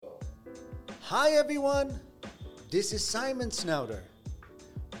Hi everyone, this is Simon Snelder.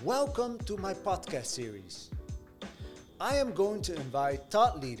 Welcome to my podcast series. I am going to invite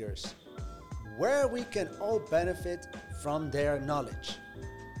thought leaders where we can all benefit from their knowledge.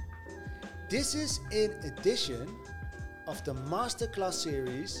 This is in addition of the masterclass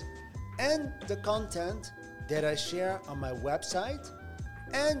series and the content that I share on my website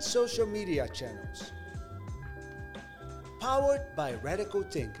and social media channels. Powered by Radical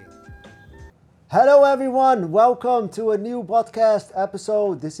Thinking. Hello everyone, welcome to a new podcast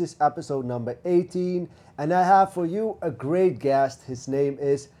episode. This is episode number 18 and I have for you a great guest. His name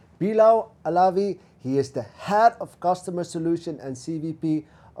is Bilal Alavi. He is the head of customer solution and CVP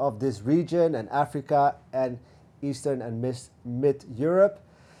of this region and Africa and Eastern and Mid Europe.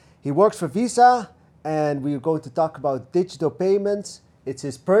 He works for Visa and we're going to talk about digital payments. It's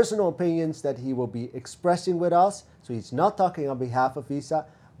his personal opinions that he will be expressing with us. So he's not talking on behalf of Visa.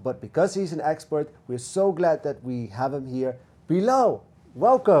 But because he's an expert, we're so glad that we have him here. Bilal,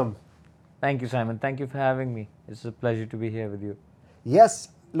 welcome. Thank you, Simon. Thank you for having me. It's a pleasure to be here with you. Yes,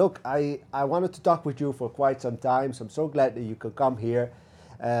 look, I wanted to talk with you for quite some time, so I'm so glad that you could come here.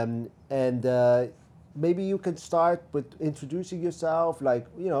 Maybe you can start with introducing yourself, like,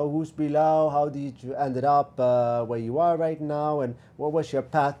 who's Bilal, how did you ended up where you are right now, and what was your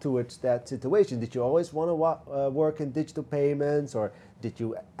path towards that situation? Did you always want to work in digital payments, or did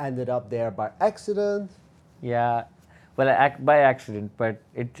you ended up there by accident? Yeah, well, by accident, but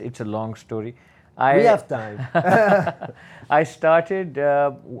it's a long story. We have time. I started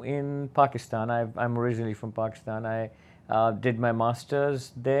in Pakistan. I'm originally from Pakistan. I did my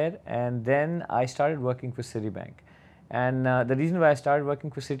master's there, and then I started working for Citibank. And the reason why I started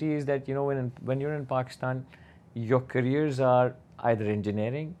working for Citi is that when you're in Pakistan, your careers are either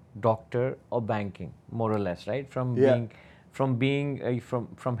engineering, doctor, or banking, more or less, right? From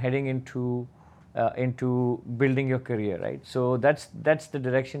heading into building your career, right? So that's the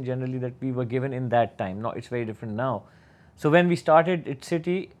direction generally that we were given in that time. Now it's very different now. So when we started at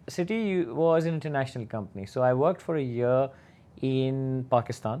Citi was an international company. So I worked for a year in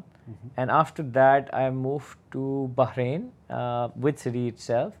Pakistan, and after that I moved to Bahrain with Citi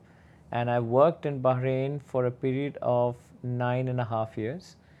itself, and I worked in Bahrain for a period of 9.5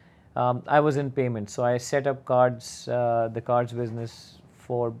 years. I was in payments, so I set up the cards business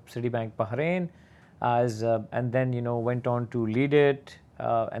for Citibank Bahrain, and then went on to lead it,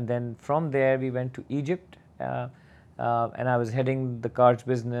 and then from there we went to Egypt. And I was heading the cards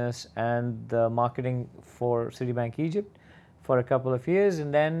business and the marketing for Citibank Egypt for a couple of years,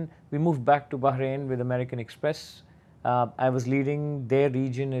 and then we moved back to Bahrain with American Express. I was leading their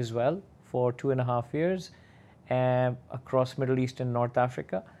region as well for 2.5 years across Middle East and North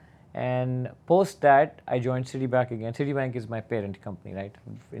Africa. And post that, I joined Citibank again. Citibank is my parent company, right?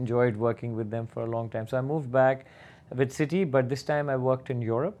 I've enjoyed working with them for a long time. So I moved back with Citi, but this time I worked in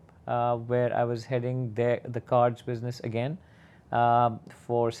Europe. Where I was heading the cards business again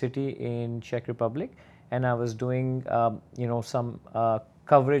for Citi in Czech Republic, and I was doing some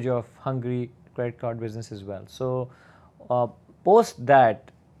coverage of Hungary credit card business as well. So post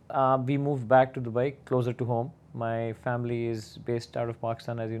that, we moved back to Dubai, closer to home. My family is based out of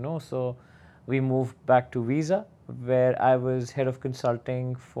Pakistan, as you know, so we moved back to Visa, where I was head of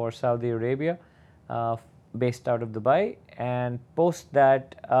consulting for Saudi Arabia, based out of Dubai, and post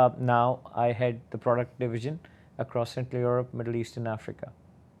that now I head the product division across Central Europe, Middle East and Africa.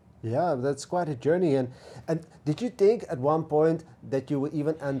 Yeah, that's quite a journey. And did you think at one point that you would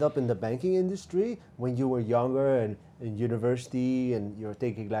even end up in the banking industry when you were younger and in university, and you're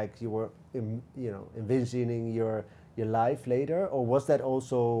thinking like you were envisioning your life later, or was that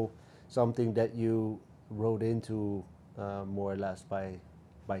also something that you wrote into more or less by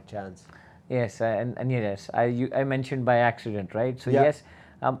chance? Yes, and yes, I mentioned by accident, right? So Yeah. yes,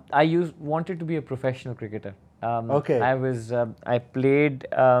 I wanted to be a professional cricketer. Okay. I played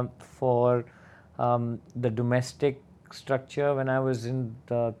for the domestic structure when I was in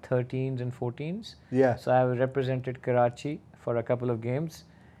the 13s and 14s. Yeah. So I represented Karachi for a couple of games.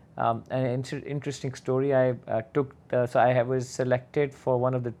 An interesting story. I was selected for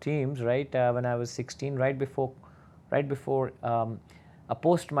one of the teams, right, when I was 16, right before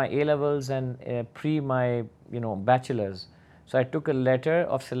post my A levels and pre my bachelor's. So I took a letter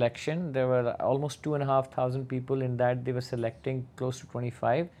of selection. There were almost 2,500 people in that. They were selecting close to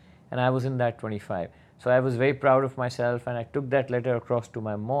 25, and I was in that 25. So I was very proud of myself, and I took that letter across to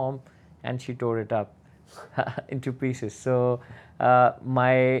my mom, and she tore it up into pieces. So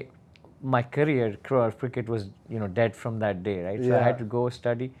my career cricket was dead from that day, right? So I had to go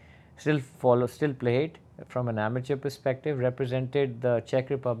study, still play it from an amateur perspective. Represented the Czech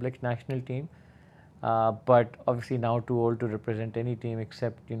Republic national team but obviously now too old to represent any team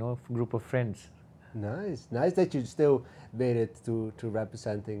except a group of friends. Nice that you still made it to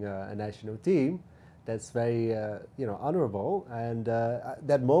representing a national team. That's very honorable. And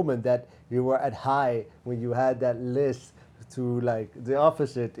that moment that you were at high when you had that list to like the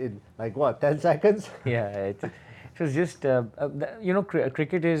opposite in like what 10 seconds. Yeah, it was just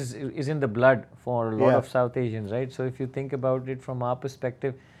cricket is in the blood for a lot Yeah. of South Asians, right? So if you think about it from our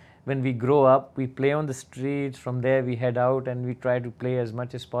perspective, when we grow up, we play on the streets. From there, we head out and we try to play as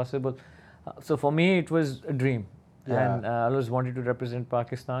much as possible. So for me, it was a dream, Yeah. and I always wanted to represent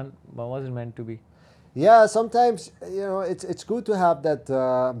Pakistan, but wasn't meant to be. Yeah, sometimes it's good to have that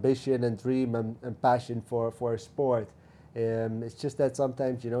ambition and dream and passion for a sport. It's just that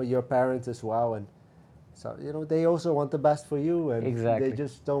sometimes your parents as well, and so they also want the best for you, and they Exactly.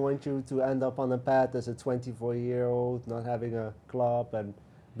 just don't want you to end up on a path as a 24-year-old not having a club and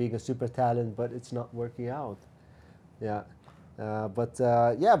being a super talent, but it's not working out. Yeah, but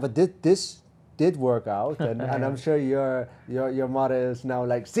this did work out, and I'm sure your mother is now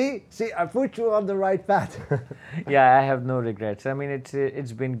like, see, I put you on the right path. Yeah, I have no regrets. I mean,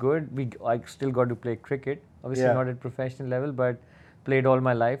 it's been good. I still got to play cricket. Obviously, Yeah. not at professional level, but played all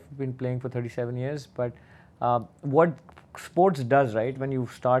my life. Been playing for 37 years. But what sports does, right? When you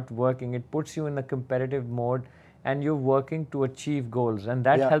start working, it puts you in a competitive mode, and you're working to achieve goals, and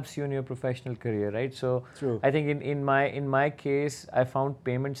that Yeah. helps you in your professional career, right? So True. I think in my case, I found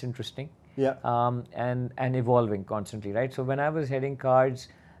payments interesting. Yeah. And evolving constantly, right? So when I was heading cards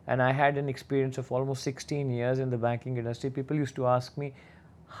and I had an experience of almost 16 years in the banking industry, people used to ask me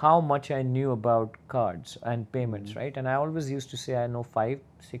how much I knew about cards and payments, right? And I always used to say I know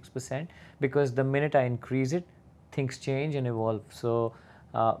 5-6%, because the minute I increase it, things change and evolve. So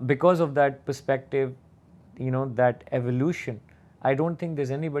because of that perspective, that evolution, I don't think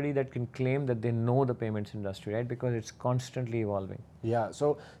there's anybody that can claim that they know the payments industry, right? Because it's constantly evolving. Yeah.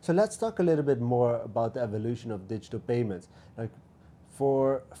 So let's talk a little bit more about the evolution of digital payments. Like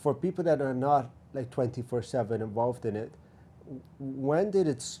for people that are not like 24/7 involved in it, when did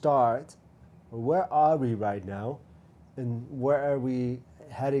it start? Where are we right now? And where are we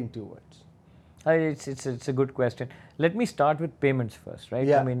heading towards? It's a good question. Let me start with payments first, right?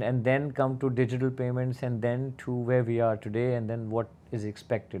 I Yeah. mean, and then come to digital payments, and then to where we are today, and then what is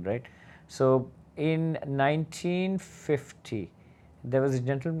expected, right? So in 1950, there was a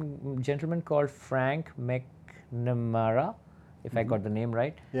gentleman called Frank McNamara, if I got the name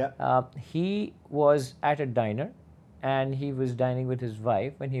right. Yeah. He was at a diner, and he was dining with his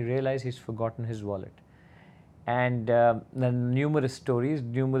wife, and he realized he's forgotten his wallet. And then numerous stories,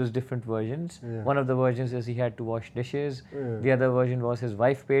 numerous different versions. Yeah. One of the versions is he had to wash dishes. Yeah. The other version was his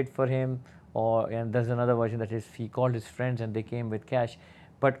wife paid for him, and there's another version that is he called his friends and they came with cash.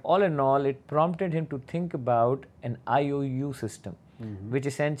 But all in all, it prompted him to think about an IOU system, which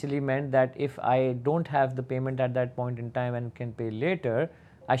essentially meant that if I don't have the payment at that point in time and can pay later,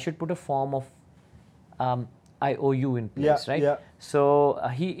 I should put a form of IOU in place, Yeah, right? yeah. So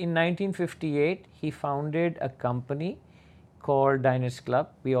he in 1958 he founded a company called Diners Club.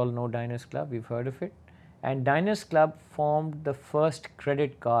 We all know Diners Club. We've heard of it. And Diners Club formed the first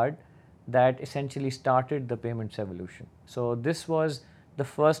credit card that essentially started the payments evolution. So this was the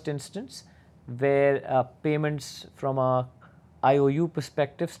first instance where payments from a IOU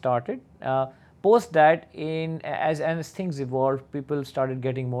perspective started. Post that, as things evolved, people started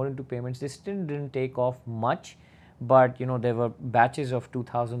getting more into payments. They still didn't take off much, but there were batches of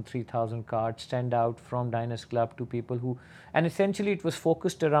 2,000, 3,000 cards sent out from Diners Club to people who, and essentially it was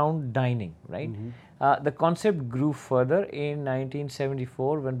focused around dining, right? The concept grew further in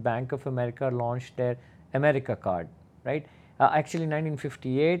 1974 when Bank of America launched their America card, right? Actually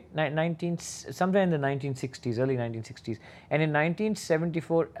 1958, somewhere in the 1960s, early 1960s. And in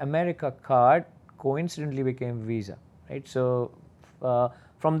 1974, America card coincidentally became Visa, right? So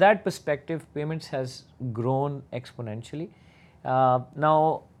from that perspective, payments has grown exponentially.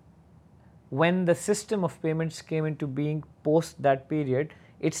 Now, when the system of payments came into being post that period,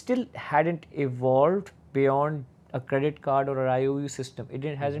 it still hadn't evolved beyond a credit card or an IOU system. It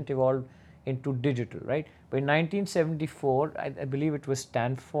hasn't evolved into digital, right? But in 1974, I believe it was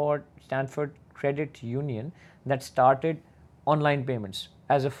Stanford Credit Union that started online payments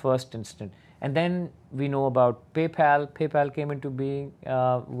as a first instant. And then we know about PayPal. PayPal came into being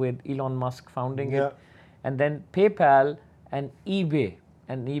with Elon Musk founding Yeah. it. And then PayPal and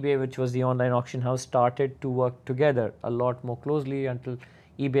eBay, which was the online auction house, started to work together a lot more closely until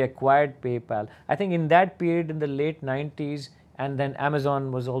eBay acquired PayPal. I think in that period in the late 90s, and then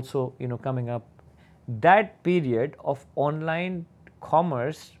Amazon was also coming up. That period of online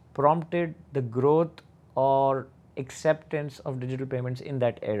commerce prompted the growth or acceptance of digital payments in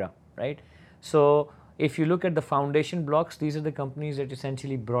that era, right? So if you look at the foundation blocks, these are the companies that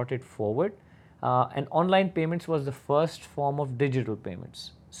essentially brought it forward. And online payments was the first form of digital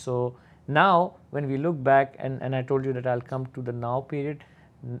payments. So now when we look back, and I told you that I'll come to the now period,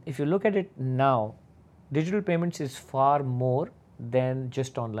 if you look at it now, digital payments is far more than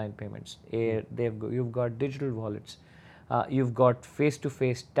just online payments. You've got digital wallets, you've got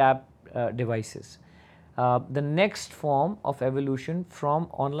face-to-face tap devices. The next form of evolution from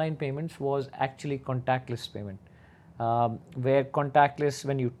online payments was actually contactless payment, where contactless,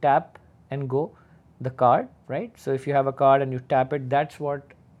 when you tap and go the card, right? So if you have a card and you tap it, that's what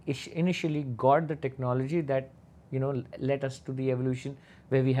initially got the technology that led us to the evolution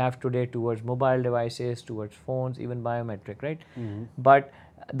where we have today towards mobile devices, towards phones, even biometric, right? But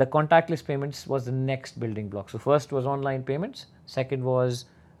the contactless payments was the next building block. So first was online payments, second was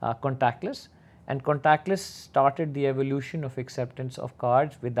contactless, and contactless started the evolution of acceptance of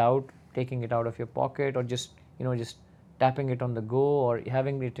cards without taking it out of your pocket or just tapping it on the go or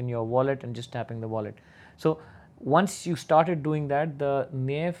having it in your wallet and just tapping the wallet. So once you started doing that, the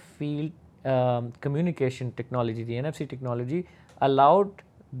near field communication technology, the NFC technology, allowed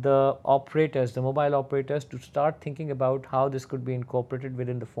the operators, the mobile operators, to start thinking about how this could be incorporated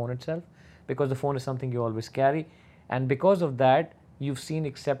within the phone itself, because the phone is something you always carry. And because of that, you've seen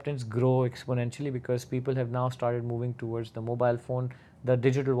acceptance grow exponentially, because people have now started moving towards the mobile phone, the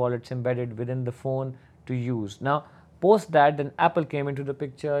digital wallets embedded within the phone to use. Now, post that, then Apple came into the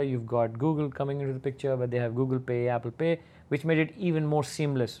picture. You've got Google coming into the picture, where they have Google Pay, Apple Pay, which made it even more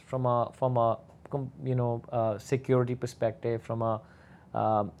seamless from a security perspective, from a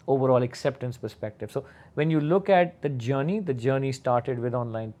overall acceptance perspective. So when you look at the journey started with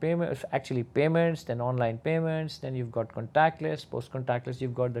online payments, actually payments, then online payments, then you've got contactless, post contactless,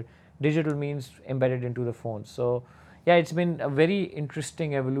 you've got the digital means embedded into the phone. So yeah, it's been a very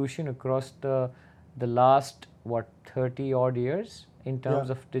interesting evolution across the last 30 odd years in terms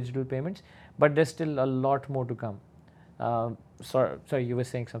of digital payments, but there's still a lot more to come. Sorry, you were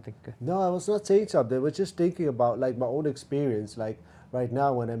saying something. No, I was not saying something. I was just thinking about like my own experience. Like right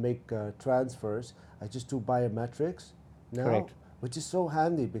now, when I make transfers, I just do biometrics now, Correct. which is so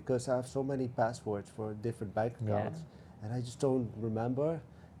handy because I have so many passwords for different bank accounts, and I just don't remember.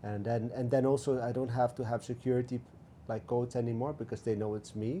 And then also I don't have to have security like codes anymore because they know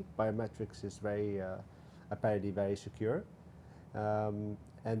it's me. Biometrics is very apparently very secure. And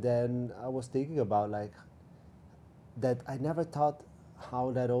then I was thinking about like that I never thought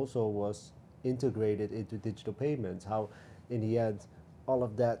how that also was integrated into digital payments, how in the end all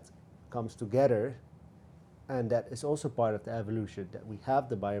of that comes together, and that is also part of the evolution, that we have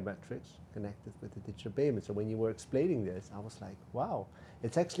the biometrics connected with the digital payments. So when you were explaining this, I was like, wow,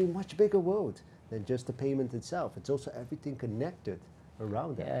 it's actually a much bigger world than just the payment itself. It's also everything connected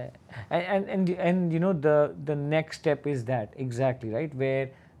around that. Yeah. And the next step is that, exactly, right,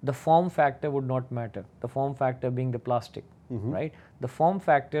 where the form factor would not matter, the form factor being the plastic, right? The form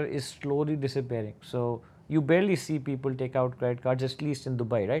factor is slowly disappearing. So you barely see people take out credit cards, at least in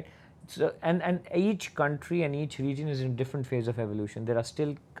Dubai, right? So, and each country and each region is in a different phase of evolution. There are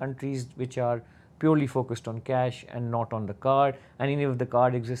still countries which are purely focused on cash and not on the card, and even if the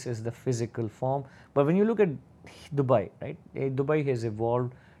card exists as the physical form. But when you look at Dubai, right? Dubai has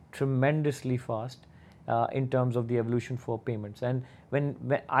evolved tremendously fast in terms of the evolution for payments. And when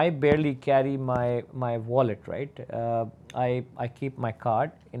I barely carry my wallet, right? I keep my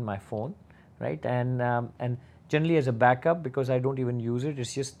card in my phone, right? And generally as a backup, because I don't even use it.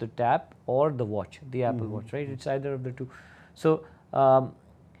 It's just the tap or the watch, the Apple Watch, right? It's either of the two. So,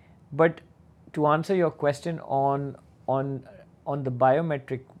 but to answer your question on the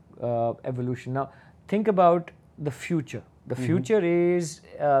biometric evolution, now think about the future. The future is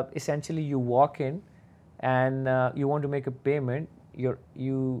essentially you walk in and you want to make a payment.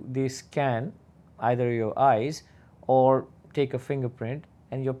 They scan either your eyes or take a fingerprint,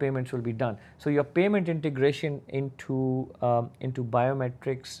 and your payments will be done. So your payment integration into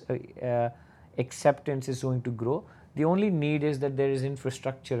biometrics acceptance is going to grow. The only need is that there is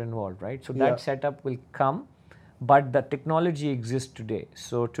infrastructure involved, right? So that setup will come, but the technology exists today.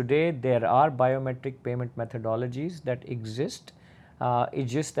 So today there are biometric payment methodologies that exist.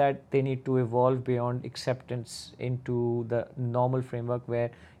 It's just that they need to evolve beyond acceptance into the normal framework where,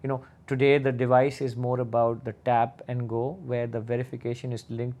 today the device is more about the tap and go, where the verification is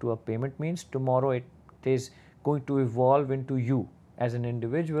linked to a payment means. Tomorrow it is going to evolve into you as an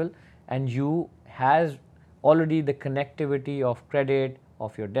individual, and you has already the connectivity of credit,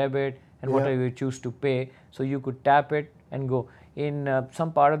 of your debit, and whatever you choose to pay. So you could tap it and go. in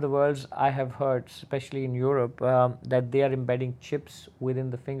some part of the world, I have heard, especially in Europe, that they are embedding chips within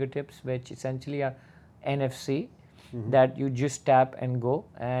the fingertips, which essentially are NFC, that you just tap and go,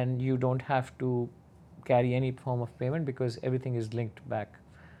 and you don't have to carry any form of payment because everything is linked back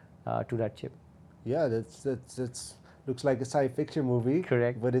to that chip. Yeah, that's looks like a science fiction movie,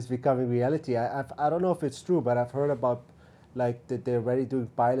 Correct. but it's becoming reality. I don't know if it's true, but I've heard about like that they're already doing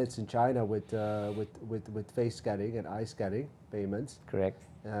pilots in China with face scanning and eye scanning payments. Correct.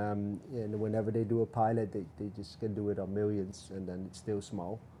 And whenever they do a pilot, they just can do it on millions, and then it's still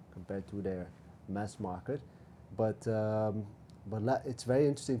small compared to their mass market. But it's very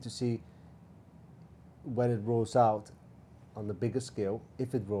interesting to see when it rolls out on the bigger scale,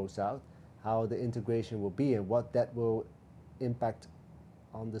 if it rolls out, how the integration will be and what that will impact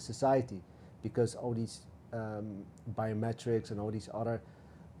on the society, because all these biometrics and all these other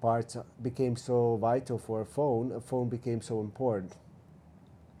parts became so vital for a phone became so important.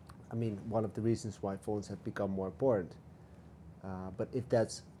 I mean, one of the reasons why phones have become more important. But if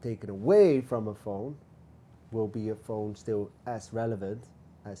that's taken away from a phone, will be a phone still as relevant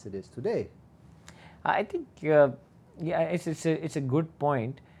as it is today? I think, yeah, it's a good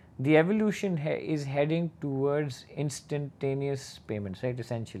point. The evolution is heading towards instantaneous payments, right?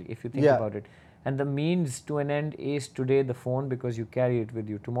 Essentially, if you think Yeah. about it, and the means to an end is today the phone because you carry it with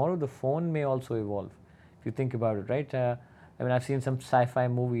you. Tomorrow, the phone may also evolve. If you think about it, right? I mean, I've seen some sci-fi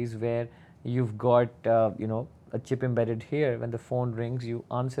movies where you've got a chip embedded here. When the phone rings, you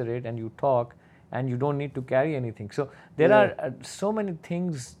answer it and you talk, and you don't need to carry anything. So there Yeah. are so many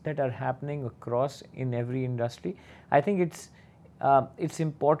things that are happening across in every industry. I think it's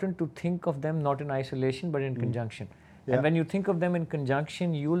important to think of them not in isolation but in conjunction. Yeah. And when you think of them in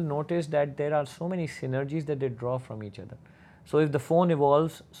conjunction, you will notice that there are so many synergies that they draw from each other. So if the phone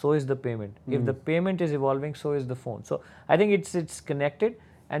evolves, so is the payment. If the payment is evolving, so is the phone. So I think it's connected,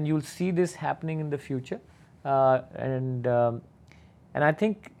 and you'll see this happening in the future. And I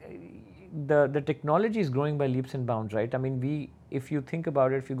think the technology is growing by leaps and bounds, right? I mean, if you think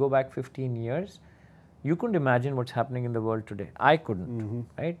about it, if you go back 15 years, you couldn't imagine what's happening in the world today. I couldn't,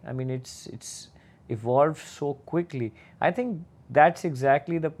 right? I mean, it's evolved so quickly. I think that's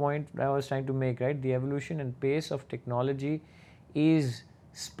exactly the point I was trying to make, right? The evolution and pace of technology is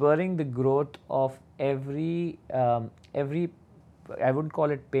spurring the growth of every I wouldn't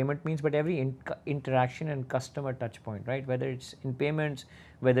call it payment means, but every interaction and customer touch point, right? Whether it's in payments,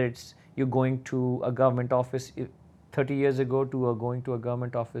 whether it's you're going to a government office 30 years ago to going to a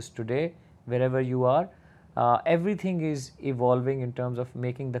government office today, wherever you are, everything is evolving in terms of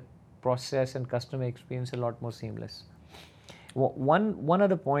making the process and customer experience a lot more seamless. One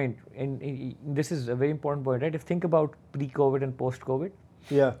other point, this is a very important point, right? If you think about pre-COVID and post-COVID,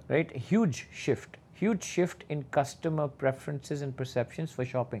 Yeah. right? Huge shift in customer preferences and perceptions for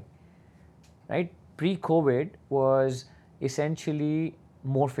shopping, right? Pre-COVID was essentially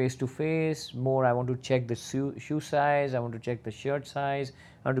more face-to-face, more I want to check the shoe size, I want to check the shirt size,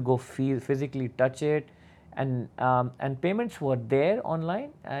 I want to go physically touch it, and payments were there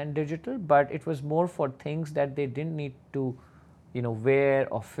online and digital, but it was more for things that they didn't need to wear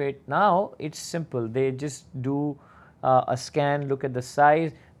or fit. Now it's simple. They just do a scan, look at the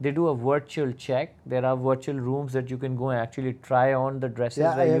size. They do a virtual check. There are virtual rooms that you can go and actually try on the dresses.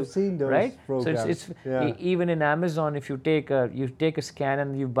 Yeah, I where have seen those right. programs. So it's Yeah. even in Amazon. If you take a scan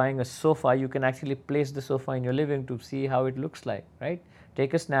and you're buying a sofa, you can actually place the sofa in your living room to see how it looks like. Right.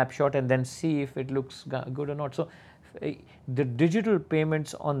 Take a snapshot and then see if it looks good or not. So the digital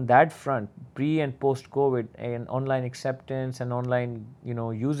payments on that front, pre and post COVID, and online acceptance and online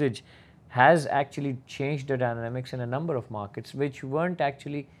usage, has actually changed the dynamics in a number of markets which weren't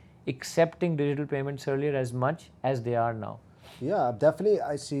actually accepting digital payments earlier as much as they are now. Yeah, definitely.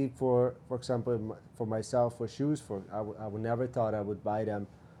 I see. For example, for myself, for shoes, I would never thought I would buy them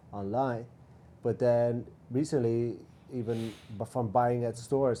online, but then recently, even from buying at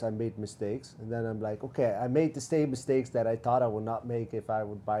stores, I made mistakes, and then I'm like, okay, I made the same mistakes that I thought I would not make if I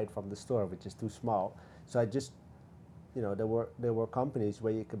would buy it from the store, which is too small. So I just, there were companies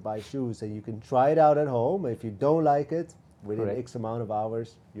where you can buy shoes and you can try it out at home. If you don't like it, within Correct. X amount of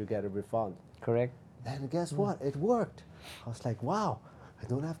hours, you get a refund. Correct. And guess what? It worked. I was like, wow, I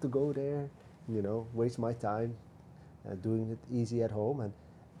don't have to go there, waste my time doing it easy at home.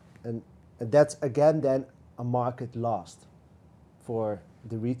 And that's, again, then a market lost for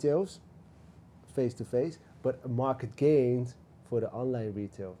the retails, face-to-face, but a market gained for the online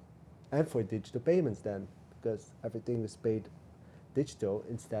retail and for digital payments then, because everything is paid digital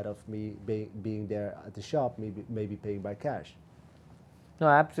instead of me being there at the shop, maybe paying by cash. No,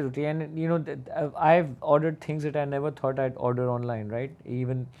 absolutely. And I've ordered things that I never thought I'd order online, right?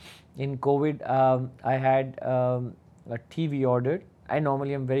 Even in COVID, I had a TV ordered. I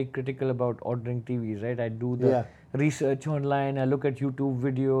normally am very critical about ordering TVs, right? I do the Yeah. research online, I look at YouTube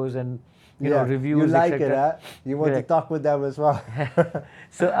videos and Yeah, you reviews, like it, etc. huh? You want to Correct. talk with them as well.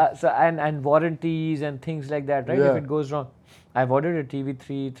 So and warranties and things like that, right? If Yeah, it goes wrong, I've ordered a TV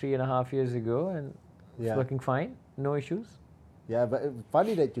 3.5 years ago, and it's yeah, working fine, no issues. yeah. But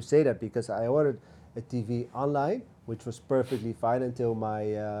funny that you say that because I ordered a TV online, which was perfectly fine until my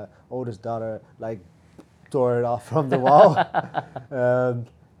oldest daughter like tore it off from the wall, um,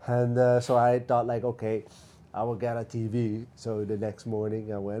 and so I thought like, okay, I will get a TV. So the next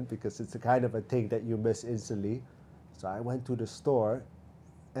morning I went because it's a kind of a thing that you miss instantly. So I went to the store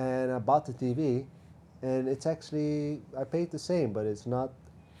and I bought the TV, and it's actually I paid the same, but it's not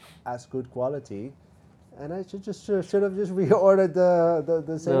as good quality, and I should have just reordered the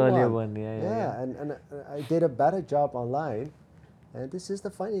The same earlier one. one, yeah, yeah, yeah. Yeah, and I did a better job online, and this is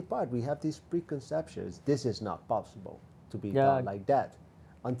the funny part. We have these preconceptions. This is not possible to be Yeah, done like that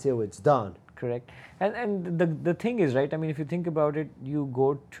until it's done. correct. And the thing is, right? I mean, if you think about it, you go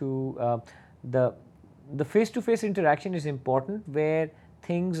to the the face-to-face interaction is important where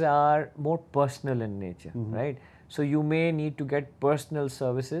things are more personal in nature, right? So you may need to get personal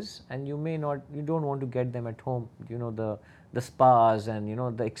services, and you don't want to get them at home. The spas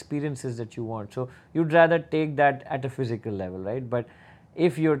and the experiences that you want. So you'd rather take that at a physical level, right? But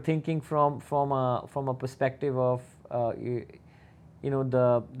if you're thinking from a perspective of you know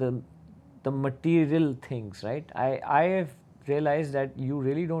the material things, right? I have realized that you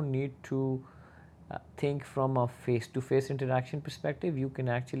really don't need to think from a face-to-face interaction perspective. You can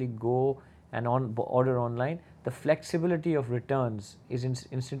actually go and order online. The flexibility of returns is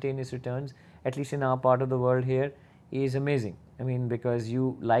instantaneous returns, at least in our part of the world here, is amazing. I mean, because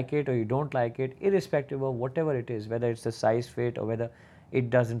you like it or you don't like it, irrespective of whatever it is, whether it's the size fit or whether it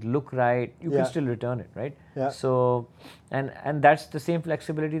doesn't look right, you can Yeah, still return it, right? yeah, So, and that's the same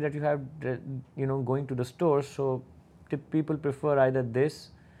flexibility that you have, going to the store. So, people prefer either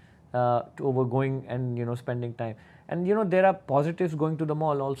this to over going and spending time. And there are positives going to the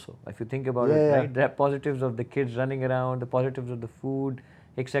mall also, if you think about yeah, it, yeah. right? There are positives of the kids running around, the positives of the food,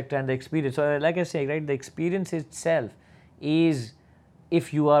 etc., and the experience. So, like I say, right, the experience itself is,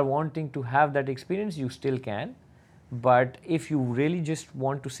 if you are wanting to have that experience, you still can. But if you really just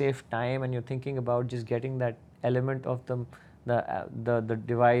want to save time and you're thinking about just getting that element of the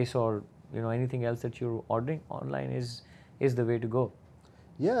device, or anything else that you're ordering online, is the way to go.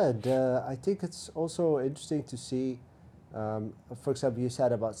 Yeah, and I think it's also interesting to see. For example, you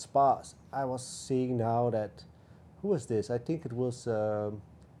said about spas. I was seeing now that who was this? I think it was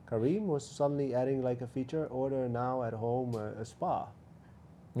Kareem was suddenly adding like a feature: order now at home a spa.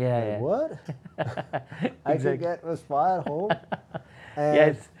 Yeah, Like yeah. what? I can Exactly. get a spa at home, Yeah,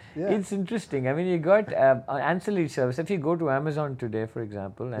 and yeah, it's interesting. I mean, you got ancillary service. If you go to Amazon today, for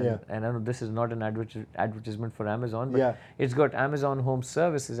example, yeah, and I know this is not an advertisement for Amazon, but yeah, it's got Amazon Home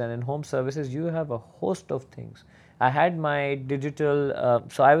Services, and in Home Services you have a host of things. I had my digital,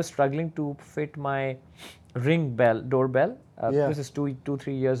 so I was struggling to fit my Ring doorbell. yeah, This is 3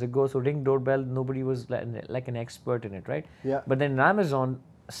 years ago. So Ring doorbell, nobody was like an expert in it, right? yeah, But then Amazon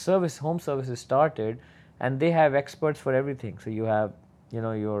home services started, and they have experts for everything. So you have,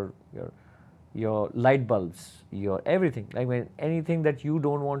 your light bulbs, your everything. Like, when anything that you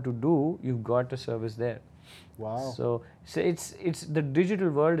don't want to do, you've got a service there. wow, So it's the digital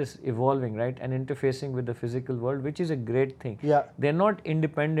world is evolving, right, and interfacing with the physical world, which is a great thing. yeah. They're not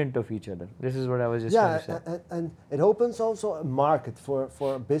independent of each other. This is what I was just trying Yeah, to say. and it opens also a market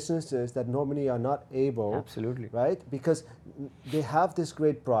for businesses that normally are not able, Absolutely. right? Because they have this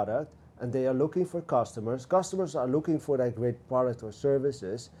great product and they are looking for customers. Customers are looking for that great product or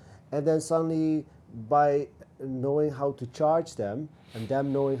services, and then suddenly, by knowing how to charge them and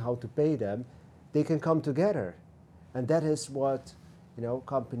them knowing how to pay them, they can come together, and that is what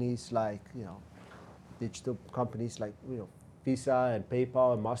companies like digital companies like Visa and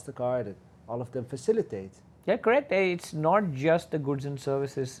PayPal and Mastercard and all of them facilitate. Yeah, correct. It's not just the goods and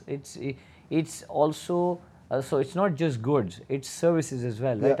services. It's also so it's not just goods. It's services as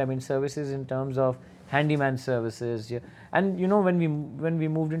well, Yeah, right? I mean, services in terms of handyman services. Yeah. And when we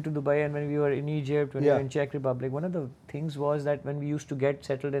moved into Dubai, and when we were in Egypt, when we were yeah, in Czech Republic, one of the things was that when we used to get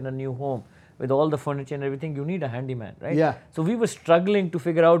settled in a new home with all the furniture and everything, you need a handyman, right? yeah, So we were struggling to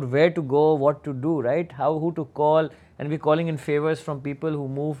figure out where to go, what to do, right? Who to call, and we're calling in favors from people who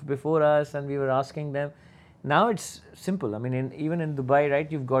moved before us, and we were asking them. Now it's simple. I mean, even in Dubai,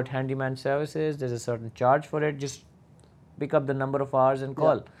 right? You've got handyman services. There's a certain charge for it. Just pick up the number of hours and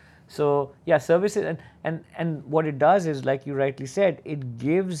call. So yeah, services and what it does is, like you rightly said, it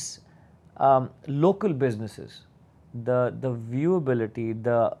gives local businesses the viewability,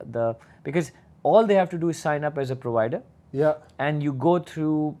 the because all they have to do is sign up as a provider. Yeah. And you go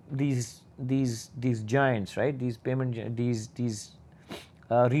through these giants, right? These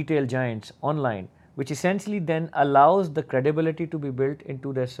retail giants online, which essentially then allows the credibility to be built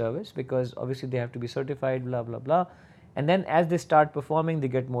into their service, because obviously they have to be certified, blah blah blah. And then as they start performing, they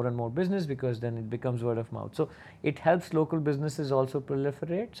get more and more business, because then it becomes word of mouth. So it helps local businesses also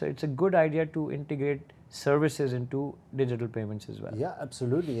proliferate. So it's a good idea to integrate services into digital payments as well. Yeah,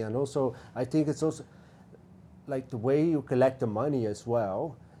 absolutely. And also, I think it's also like the way you collect the money as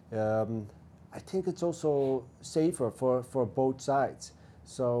well. I think it's also safer for both sides.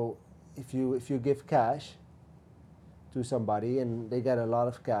 So if you give cash to somebody and they get a lot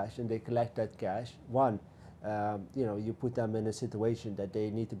of cash and they collect that cash, one, you put them in a situation that they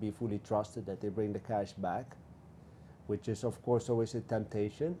need to be fully trusted that they bring the cash back, which is of course always a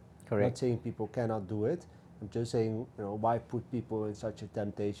temptation. I'm not Correct. saying people cannot do it. I'm just saying, why put people in such a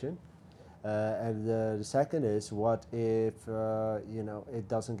temptation? And the second is, what if it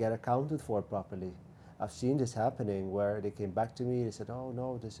doesn't get accounted for properly? I've seen this happening where they came back to me. They said, "Oh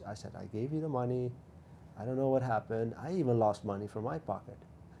no, this." I said, "I gave you the money. I don't know what happened. I even lost money from my pocket."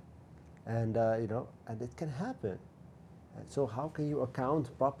 And and it can happen. And so how can you account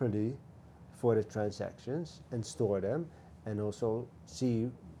properly for the transactions and store them, and also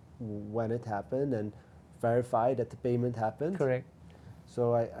see when it happened and verify that the payment happened? Correct.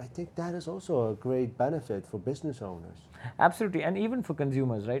 So I think that is also a great benefit for business owners. Absolutely, and even for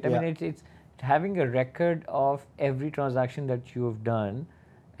consumers, right? I Yeah. mean, it's having a record of every transaction that you have done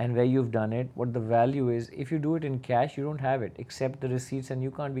and where you've done it, what the value is. If you do it in cash, you don't have it except the receipts, and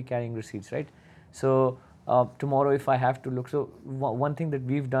you can't be carrying receipts, right? So tomorrow, if I have to look, so one thing that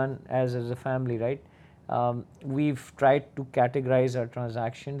we've done as a family, right? We've tried to categorize our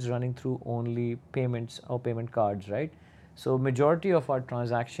transactions running through only payments or payment cards, right? So majority of our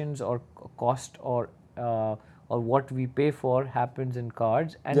transactions or cost or what we pay for happens in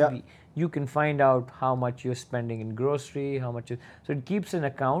cards, and Yeah. you can find out how much you're spending in grocery, how much. So it keeps an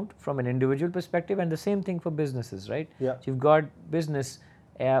account from an individual perspective, and the same thing for businesses, right? Yeah. So you've got business,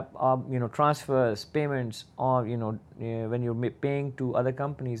 transfers, payments, or when you're paying to other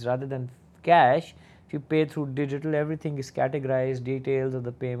companies rather than cash. If you pay through digital, everything is categorized, details of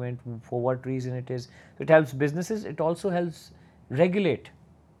the payment, for what reason it is. So it helps businesses. It also helps regulate,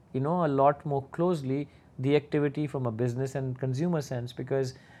 a lot more closely the activity from a business and consumer sense,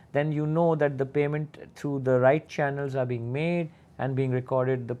 because then you know that the payment through the right channels are being made and being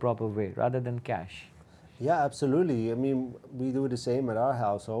recorded the proper way rather than cash. Yeah, absolutely. I mean, we do the same at our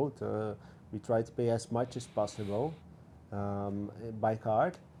household. We try to pay as much as possible by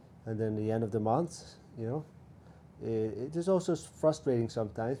card, and then the end of the month, it is also frustrating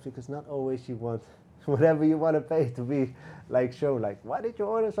sometimes, because not always you want whatever you want to pay to be like shown. Like, why did you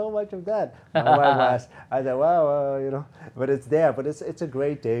order so much of that? My wife asked. I said, well, but it's there. But it's a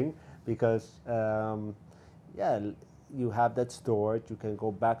great thing, because you have that stored. You can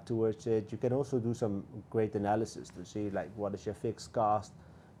go back towards it. You can also do some great analysis to see, like, what is your fixed cost,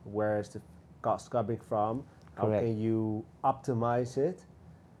 where is the cost coming from, how Correct. can you optimize it,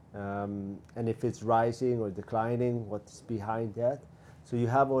 and if it's rising or declining, what's behind that. So you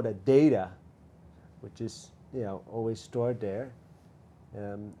have all that data, which is always stored there,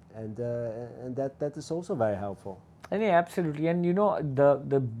 and that is also very helpful. And yeah, absolutely. And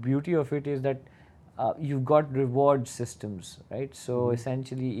the beauty of it is that you've got reward systems, right? So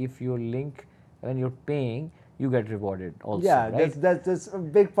essentially, if you link when you're paying, you get rewarded also. Yeah, right? that's a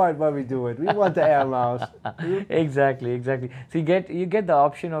big part why we do it. We want the air miles. Exactly. So you get the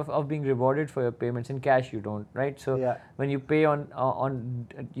option of being rewarded for your payments. In cash you don't, right? So Yeah. when you pay on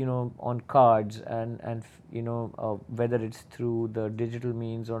on cards and whether it's through the digital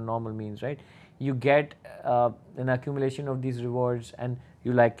means or normal means, right? You get an accumulation of these rewards, and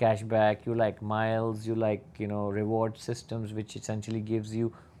you like cashback, you like miles, you like reward systems, which essentially gives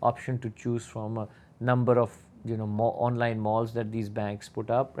you option to choose from a number of online malls that these banks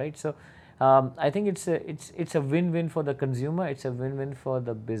put up, right? So I think it's a win-win for the consumer, it's a win-win for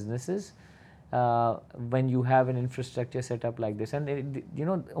the businesses when you have an infrastructure set up like this, and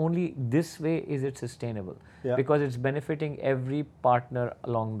only this way is it sustainable. Yeah. Because it's benefiting every partner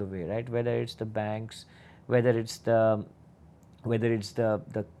along the way, right? Whether it's the banks, whether it's the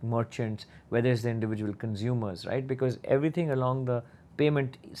merchants, whether it's the individual consumers, right? Because everything along the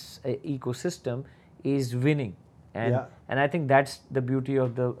payment ecosystem is winning. And Yeah. and I think that's the beauty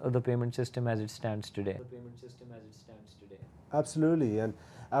of the payment system as it stands today. Absolutely. And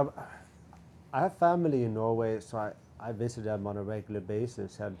um, I have family in Norway, so I visit them on a regular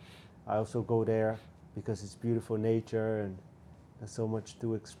basis. And I also go there because it's beautiful nature and there's so much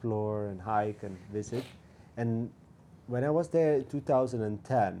to explore and hike and visit. And when I was there in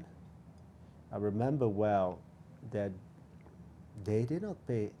 2010, I remember well that they did not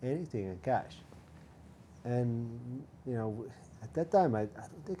pay anything in cash. And, at that time, I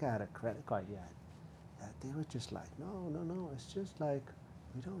don't think I had a credit card yet. They were just like, no, no, no, it's just like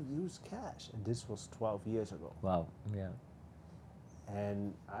we don't use cash. And this was 12 years ago. Wow. Yeah.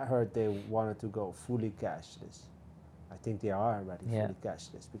 And I heard they wanted to go fully cashless. I think they are already Yeah. fully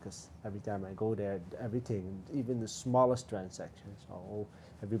cashless because every time I go there, everything, even the smallest transactions,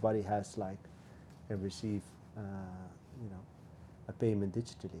 everybody has like and receive, you know, a payment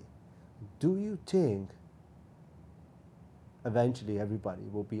digitally. Do you think eventually everybody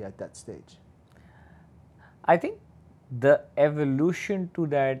will be at that stage? I think the evolution to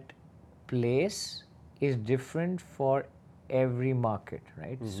that place is different for every market,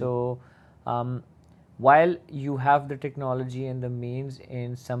 right? So, um, while you have the technology and the means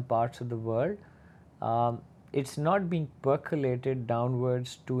in some parts of the world, um, it's not being percolated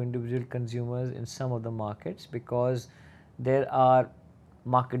downwards to individual consumers in some of the markets because there are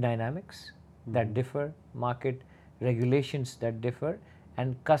market dynamics that differ, market regulations that differ,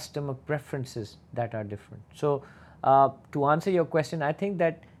 and customer preferences that are different. So, to answer your question, I think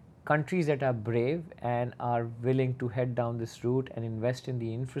that countries that are brave and are willing to head down this route and invest in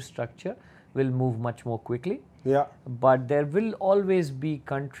the infrastructure will move much more quickly. Yeah. But there will always be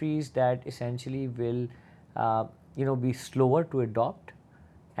countries that essentially will, be slower to adopt,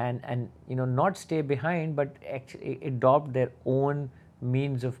 and not stay behind, but actually adopt their own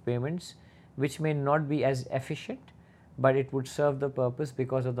means of payments, which may not be as efficient, but it would serve the purpose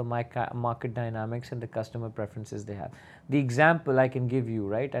because of the market dynamics and the customer preferences they have. The example I can give you,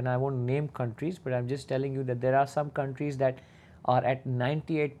 right, and I won't name countries, but I'm just telling you that there are some countries that are at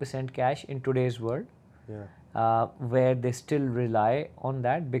 98% cash in today's world, Yeah. where they still rely on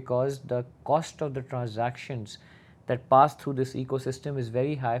that because the cost of the transactions that pass through this ecosystem is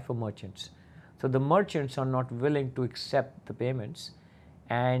very high for merchants. So the merchants are not willing to accept the payments,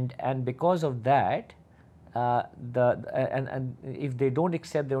 and because of that, and if they don't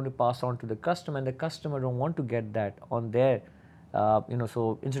accept, they only pass on to the customer, and the customer don't want to get that on their,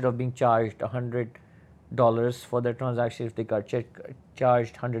 so instead of being charged $100 for the transaction, if they got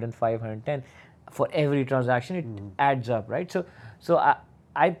charged 105, 110 for every transaction, it adds up, right? So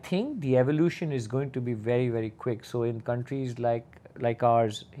I think the evolution is going to be very, very quick. So in countries like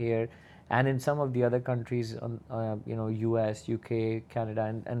ours here, and in some of the other countries, US, UK,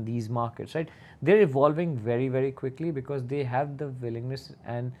 Canada, and these markets, right? They're evolving very, very quickly because they have the willingness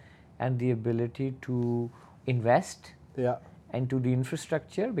and the ability to invest Yeah. into the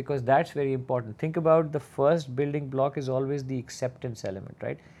infrastructure, because that's very important. Think about the first building block is always the acceptance element,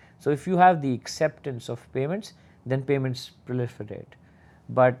 right? So if you have the acceptance of payments, then payments proliferate.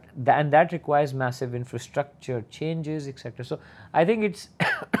 But and that requires massive infrastructure changes, etc. So I think it's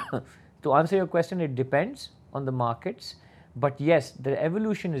to answer your question, it depends on the markets, but yes, the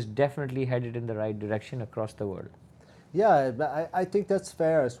evolution is definitely headed in the right direction across the world. Yeah, but I think that's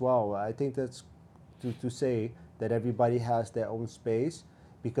fair as well. I think that's to say that everybody has their own space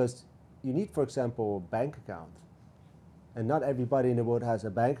because you need, for example, a bank account. And not everybody in the world has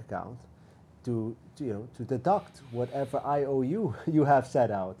a bank account to deduct whatever IOU you have set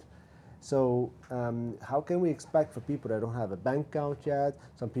out. So how can we expect for people that don't have a bank account yet?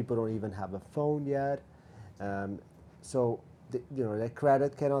 Some people don't even have a phone yet. So their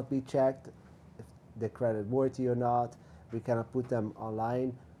credit cannot be checked, if they're credit worthy or not. We cannot put them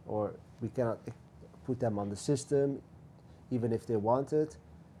online, or we cannot put them on the system, even if they want it.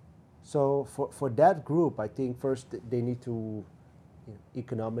 So for that group, I think first they need to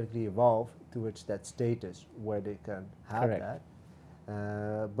economically evolve towards that status where they can have Correct. that.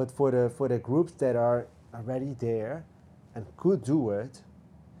 But for the groups that are already there and could do it,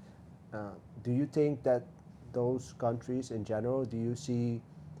 do you think that those countries in general, do you see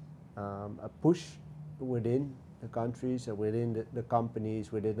a push within the countries or within the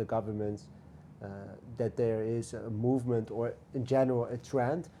companies, within the governments, that there is a movement or in general a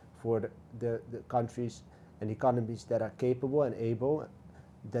trend for the countries and economies that are capable and able,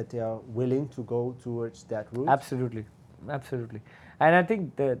 that they are willing to go towards that route? Absolutely, absolutely. And I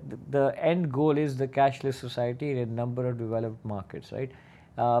think the end goal is the cashless society in a number of developed markets, right?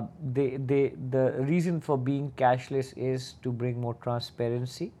 The reason for being cashless is to bring more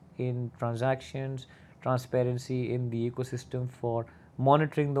transparency in transactions, transparency in the ecosystem for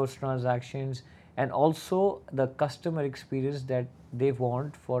monitoring those transactions, and also the customer experience that they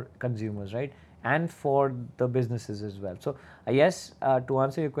want for consumers, right? And for the businesses as well. So yes, to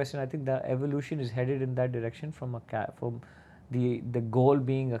answer your question, I think the evolution is headed in that direction from the goal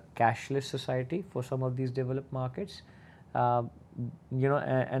being a cashless society for some of these developed markets. Uh,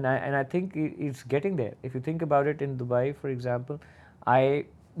 and I think it's getting there. If you think about it, in Dubai, for example, I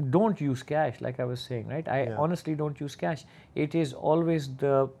don't use cash, like I was saying, right? I Yeah. honestly don't use cash. It is always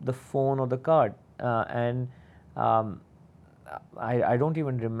the phone or the card, and um, I don't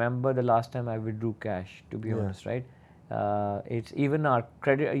even remember the last time I withdrew cash, to be Yeah. honest, right? It's even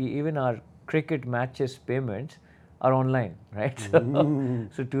our cricket matches payments are online, right?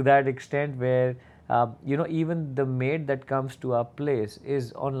 So to that extent, where even the maid that comes to our place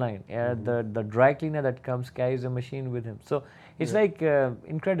is online. The dry cleaner that comes carries a machine with him. So it's Yeah. like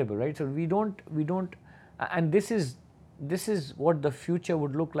incredible, right? So we don't, and this is what the future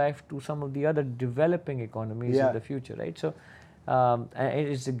would look like to some of the other developing economies in Yeah. the future, right? So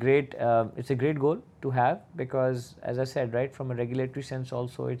it's a great goal to have, because, as I said, right, from a regulatory sense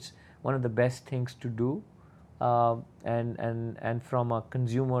also, it's one of the best things to do, and from a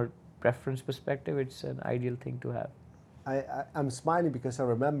consumer preference perspective, it's an ideal thing to have. I'm smiling because I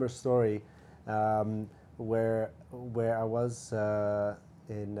remember a story um, where I was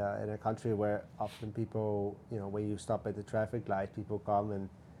in a country where often people, when you stop at the traffic light, people come and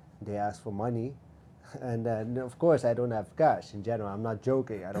they ask for money, and then of course I don't have cash in general. I'm not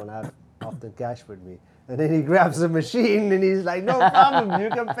joking. I don't have often cash with me. And then he grabs a machine and he's like, "No problem, you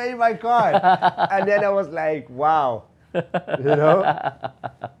can pay my card." And then I was like, "Wow," you know.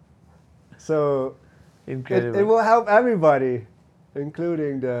 So it Incredible. will help everybody,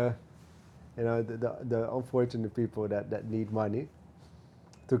 including the unfortunate people that need money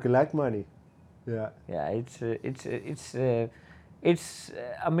to collect money. Yeah. Yeah, it's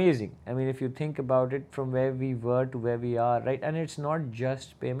amazing. I mean, if you think about it, from where we were to where we are, right? And it's not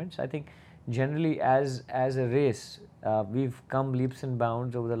just payments. I think generally, as a race, we've come leaps and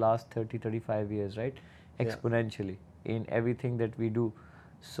bounds over the last 30-35 years, right? Yeah. Exponentially in everything that we do.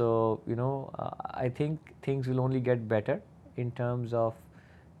 So I think things will only get better in terms of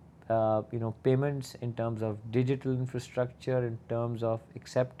payments, in terms of digital infrastructure, in terms of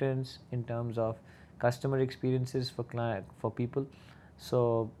acceptance, in terms of customer experiences for people.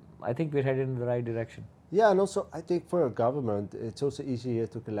 So I think we're headed in the right direction. Yeah, and also I think for a government, it's also easier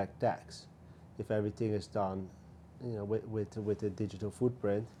to collect tax if everything is done, with a digital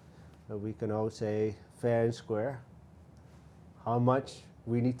footprint. We can all say fair and square how much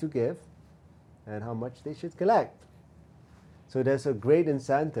we need to give and how much they should collect. So there's a great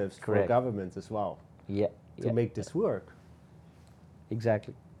incentives for Correct. governments as well Yeah. to Yeah. make this work.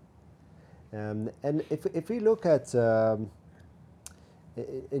 Exactly. And if we look at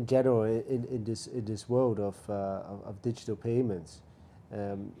in general in this world of digital payments,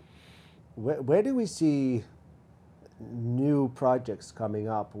 um, where do we see new projects coming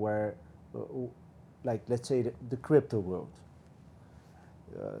up uh, like let's say the crypto world?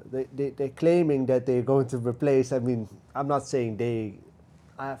 They're claiming that they're going to replace. I mean, I'm not saying they.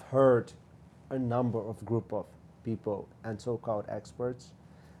 I've heard a number of group of people and so-called experts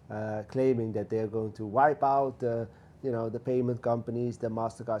claiming that they're going to wipe out the payment companies, the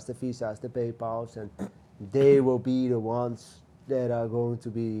Mastercards, the Visas, the PayPals, and they will be the ones that are going to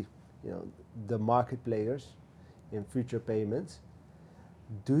be, the market players in future payments.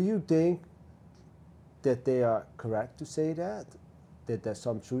 Do you think that they are correct to say that? That there's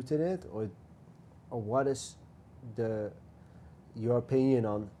some truth in it, or what is the your opinion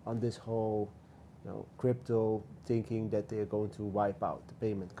on this whole crypto thinking that they're going to wipe out the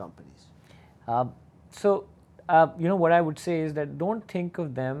payment companies? Um, so, what I would say is that don't think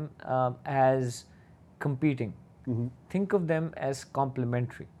of them as competing. Mm-hmm. Think of them as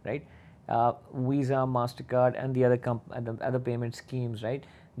complementary, right? Visa, Mastercard, and the other payment schemes, right?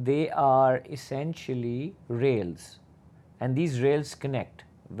 They are essentially rails, and these rails connect,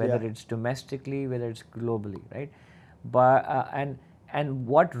 whether Yeah. it's domestically, whether it's globally, right? But and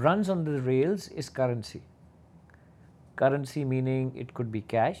what runs on the rails is currency. Currency meaning it could be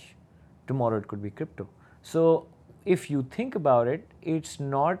cash, tomorrow it could be crypto. So if you think about it, it's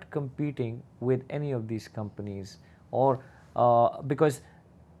not competing with any of these companies, or because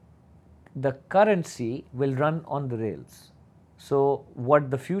the currency will run on the rails. So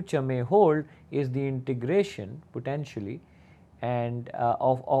what the future may hold is the integration potentially and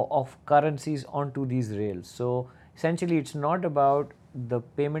of currencies onto these rails. So essentially, it's not about the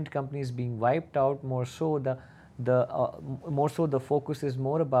payment companies being wiped out. More so, the focus is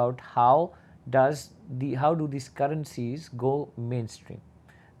more about how how do these currencies go mainstream?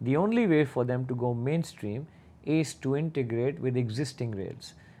 The only way for them to go mainstream is to integrate with existing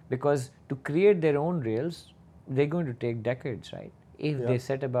rails, because to create their own rails, they're going to take decades, right? If they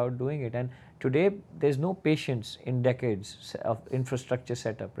set about doing it. And today, there's no patience in decades of infrastructure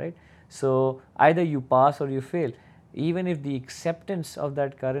setup, right? So either you pass or you fail. Even if the acceptance of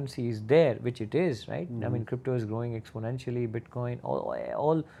that currency is there, which it is, right? I mean, crypto is growing exponentially. Bitcoin,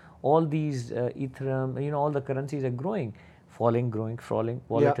 all these Ethereum, all the currencies are growing, falling, growing, falling.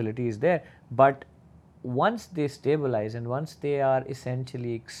 Volatility is there, but once they stabilize and once they are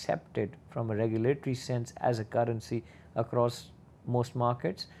essentially accepted from a regulatory sense as a currency across most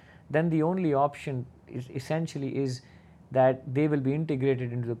markets, then the only option is essentially is that they will be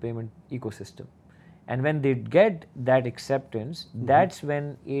integrated into the payment ecosystem. And when they get that acceptance, that's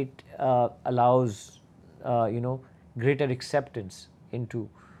when it allows greater acceptance into.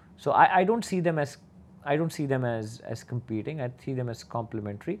 So I don't see them as competing. I see them as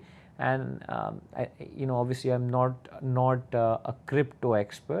complementary. And obviously I'm not a crypto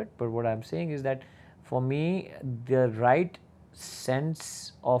expert, but what I'm saying is that for me the right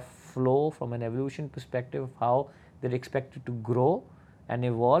sense of flow from an evolution perspective of how they're expected to grow and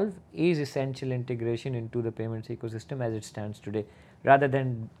evolve is essential integration into the payments ecosystem as it stands today, rather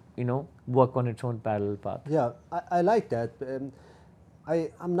than work on its own parallel path. Yeah, I like that.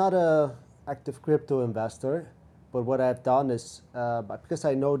 I'm not a active crypto investor, but what I've done is because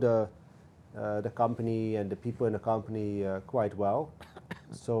I know the company and the people in the company quite well.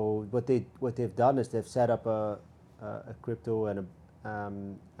 So what they've done is they've set up a crypto and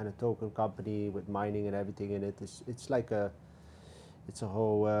a token company with mining and everything in it. It's like it's a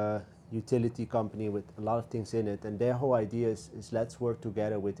whole utility company with a lot of things in it, and their whole idea is let's work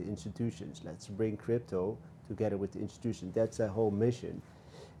together with the institutions. Let's bring crypto together with the institution. That's their whole mission.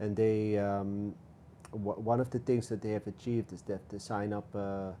 And they one of the things that they have achieved is that they sign up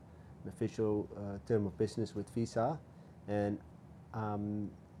an official term of business with Visa, and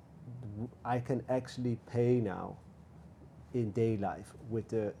I can actually pay now in day life with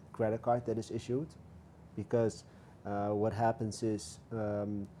the credit card that is issued, because what happens is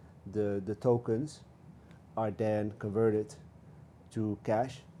the tokens are then converted to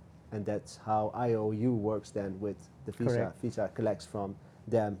cash, and that's how IOU works then with the Visa. Correct. Visa collects from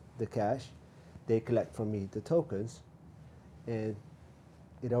them the cash, they collect from me the tokens, and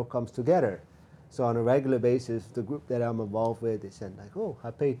it all comes together. So on a regular basis, the group that I'm involved with, they said like, oh,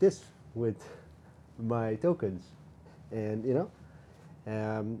 I paid this with my tokens, and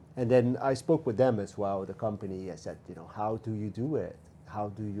and then I spoke with them as well, the company. I said, how do you do it? How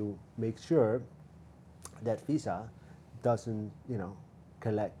do you make sure that Visa doesn't,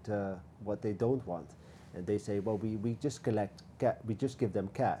 collect what they don't want? And they say, well, we just we just give them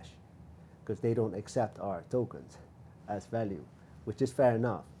cash, because they don't accept our tokens as value, which is fair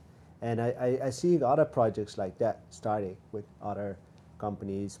enough. And I see other projects like that starting with other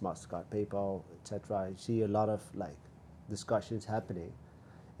companies, MasterCard, PayPal, etc. I see a lot of discussions happening,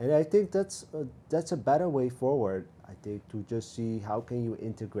 and I think that's a better way forward. I think to just see how can you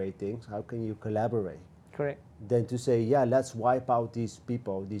integrate things, how can you collaborate. Correct. Than to say, yeah, let's wipe out these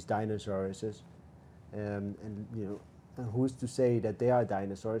people, these dinosaurs, and who's to say that they are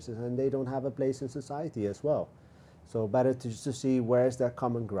dinosaurs and they don't have a place in society as well. So better to just to see where is that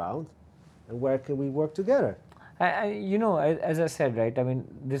common ground, and where can we work together. As I said, right? I mean,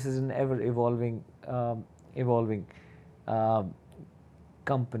 this is an ever evolving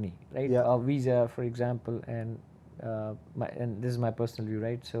company, right? Yeah. Visa, for example, and this is my personal view,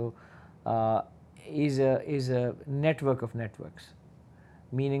 right? So, is a network of networks,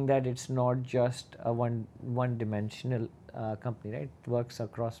 meaning that it's not just a one dimensional company, right? It works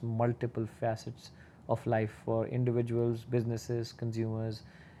across multiple facets of life for individuals, businesses, consumers,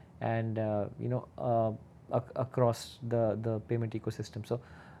 and across the payment ecosystem. So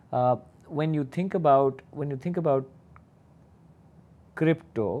when you think about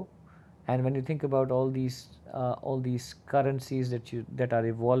crypto, and when you think about all these currencies that are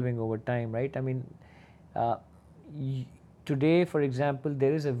evolving over time, right? I mean, today, for example,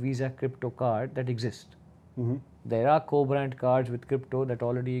 there is a Visa crypto card that exists. Mm-hmm. There are co-brand cards with crypto that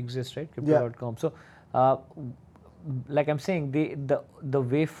already exist, right? Crypto.com. So, like I'm saying, the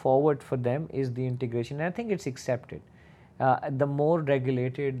way forward for them is the integration, and I think it's accepted. The more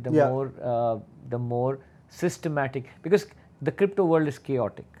regulated, the more systematic, because the crypto world is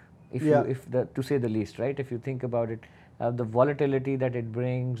chaotic, to say the least, right? If you think about it, the volatility that it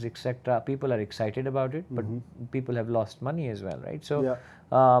brings, etc. People are excited about it, but people have lost money as well, right? So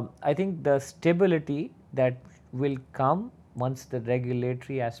I think the stability that will come once the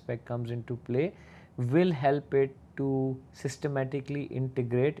regulatory aspect comes into play, will help it to systematically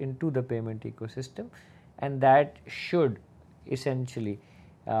integrate into the payment ecosystem, and that should essentially,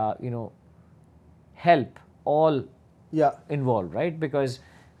 you know, help all Yeah. involved, right? Because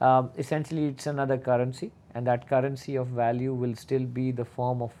essentially it's another currency, and that currency of value will still be the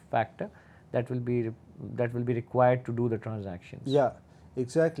form of factor that will be required to do the transactions. Yeah,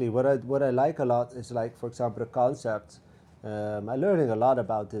 exactly. What I like a lot is, like, for example, the concept. I'm learning a lot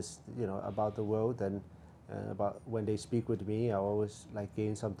about this, about the world, and about when they speak with me, I always like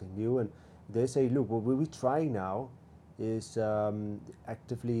gain something new. And they say, look, what we're trying now is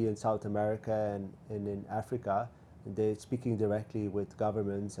actively in South America and in Africa. And they're speaking directly with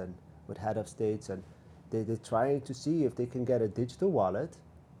governments and with head of states, and they're trying to see if they can get a digital wallet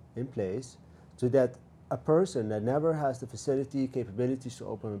in place so that a person that never has the facility capabilities to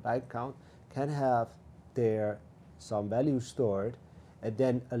open a bank account can have their some value stored, and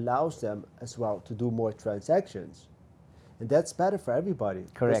then allows them as well to do more transactions. And that's better for everybody.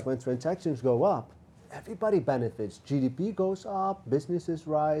 Because Correct. when transactions go up, everybody benefits. GDP goes up, businesses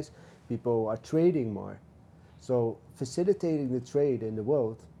rise, people are trading more. So facilitating the trade in the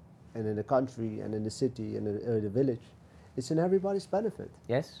world and in the country and in the city and in the village, it's in everybody's benefit.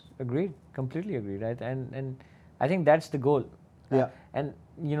 Yes, agreed. Completely agreed. Right, and I think that's the goal. Yeah. And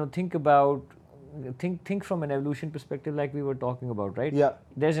think from an evolution perspective, like we were talking about, right? Yeah.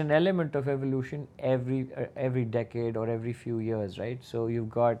 There's an element of evolution every decade or every few years, right? So you've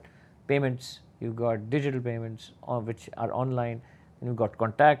got payments, you've got digital payments, which are online, and you've got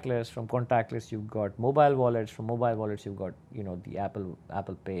contactless. From contactless, you've got mobile wallets. From mobile wallets, you've got the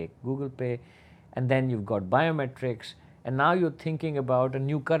Apple Pay, Google Pay, and then you've got biometrics, and now you're thinking about a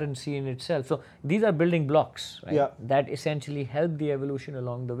new currency in itself. So these are building blocks, right? Yeah. That essentially help the evolution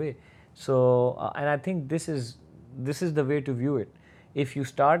along the way. So and I think this is the way to view it. If you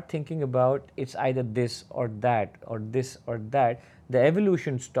start thinking about it's either this or that or this or that, the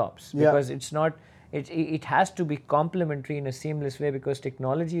evolution stops, Yeah. because it's not. It has to be complementary in a seamless way, because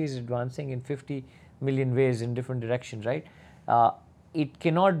technology is advancing in 50 million ways in different directions, right? It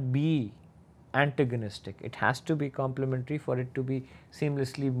cannot be antagonistic. It has to be complementary for it to be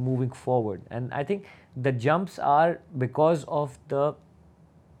seamlessly moving forward. And I think the jumps are because of the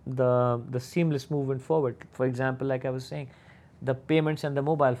seamless movement forward. For example, like I was saying, the payments and the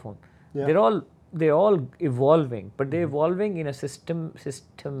mobile phone, Yeah. they're all evolving, but they're evolving in a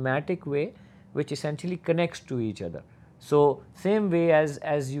systematic way, which essentially connects to each other. So same way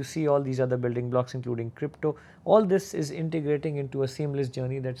as you see all these other building blocks, including crypto, all this is integrating into a seamless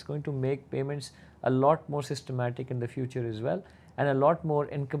journey that's going to make payments a lot more systematic in the future as well, and a lot more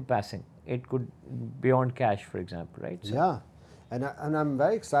encompassing. It could beyond cash, for example, right? So Yeah, and I'm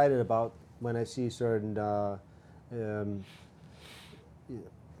very excited about when I see certain um,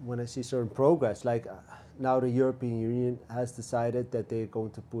 when I see certain progress. Like now, the European Union has decided that they're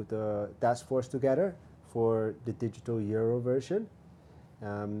going to put a task force together for the digital euro version.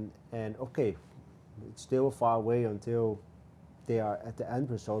 And okay, it's still far away until they are at the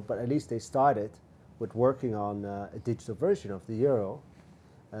end result, but at least they started with working on a digital version of the euro.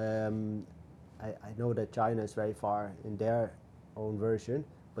 Um, I know that China is very far in their own version,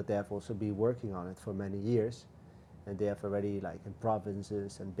 but they have also been working on it for many years, and they have already, like in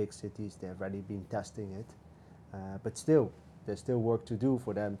provinces and big cities, they have already been testing it. But still, there's still work to do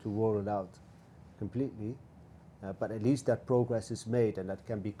for them to roll it out completely. But at least that progress is made, and that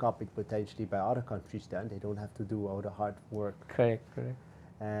can be copied potentially by other countries. Then they don't have to do all the hard work. correct.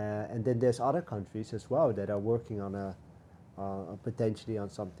 And then there's other countries as well that are working on potentially on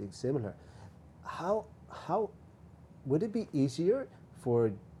something similar. How would it be easier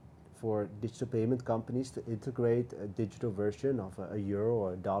for digital payment companies to integrate a digital version of a euro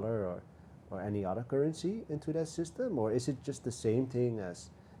or a dollar or any other currency into that system, or is it just the same thing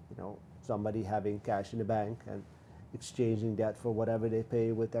as somebody having cash in the bank and exchanging that for whatever they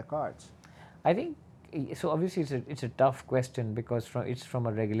pay with their cards? I think so. Obviously, it's a tough question, because it's from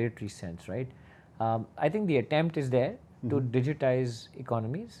a regulatory sense, right? I think the attempt is there to digitize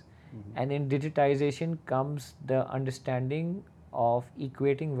economies, and in digitization comes the understanding of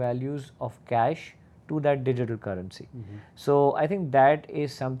equating values of cash to that digital currency. So I think that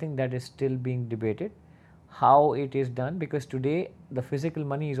is something that is still being debated, how it is done, because today the physical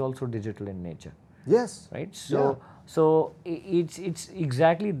money is also digital in nature, Yes. right? So it's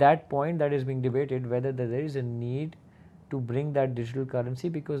exactly that point that is being debated, whether there is a need to bring that digital currency,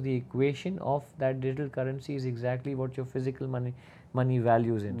 because the equation of that digital currency is exactly what your physical money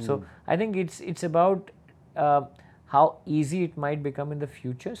values in. So I think it's about how easy it might become in the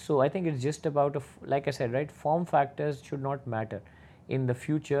future. So I think it's just about, like I said, right, form factors should not matter in the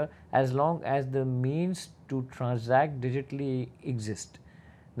future as long as the means to transact digitally exist.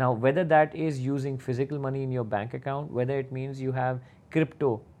 Now, whether that is using physical money in your bank account, whether it means you have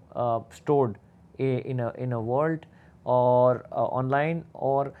crypto stored in a vault or online,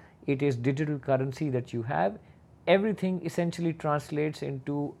 or it is digital currency that you have, everything essentially translates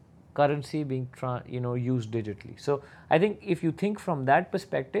into currency being used digitally. So I think if you think from that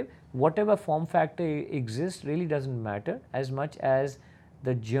perspective, whatever form factor exists really doesn't matter as much as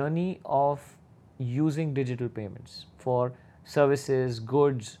the journey of using digital payments for services,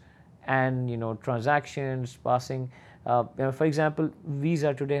 goods, and transactions passing. For example,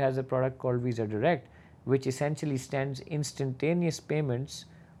 Visa today has a product called Visa Direct, which essentially sends instantaneous payments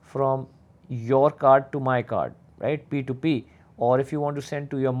from your card to my card, right? P2P. Or if you want to send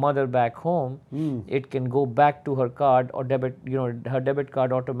to your mother back home, it can go back to her card or debit, her debit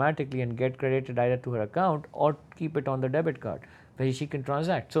card automatically and get credited either to her account or keep it on the debit card where she can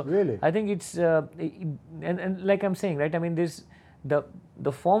transact. So Really? I think it's and like I'm saying, right? I mean, this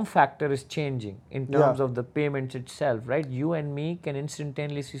the form factor is changing in terms of the payments itself, right? You and me can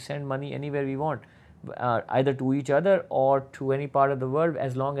instantaneously send money anywhere we want, either to each other or to any part of the world,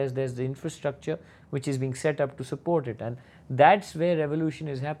 as long as there's the infrastructure which is being set up to support it. And that's where revolution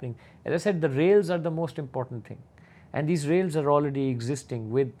is happening. As I said, the rails are the most important thing, and these rails are already existing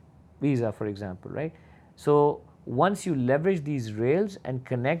with Visa, for example, right? So once you leverage these rails and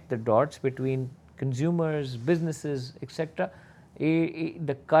connect the dots between consumers, businesses, etc.,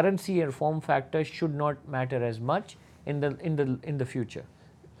 the currency and form factor should not matter as much in the future.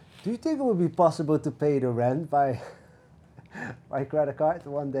 Do you think it would be possible to pay the rent by by credit card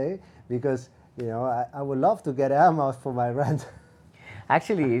one day? Because I would love to get amount for my rent.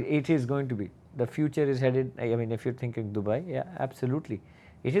 Actually, it is going to be. The future is headed. I mean, if you're thinking Dubai, yeah, absolutely,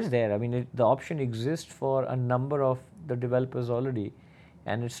 it is there. I mean, the option exists for a number of the developers already,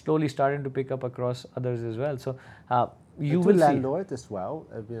 and it's slowly starting to pick up across others as well. So you and will to see. landlord as well.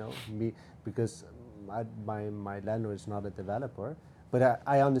 Me, because my landlord is not a developer, but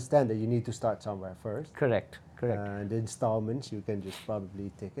I understand that you need to start somewhere first. Correct. The installments you can just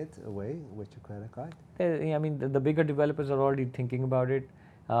probably take it away with your credit card. I mean, the bigger developers are already thinking about it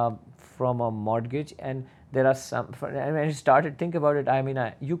from a mortgage, and there are some. I mean, I started think about it. I mean,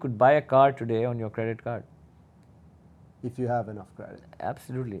 you could buy a car today on your credit card. If you have enough credit.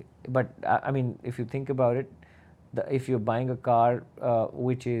 Absolutely, but I mean, if you think about it, if you're buying a car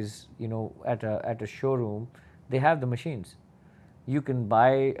which is at a showroom, they have the machines. You can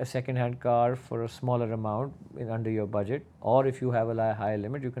buy a second-hand car for a smaller amount under your budget, or if you have a higher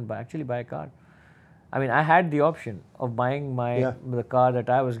limit, you can actually buy a car. I mean, I had the option of buying the car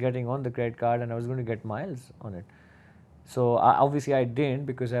that I was getting on the credit card, and I was going to get miles on it. So obviously I didn't,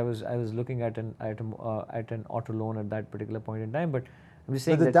 because I was looking at an auto loan at that particular point in time. But I'm just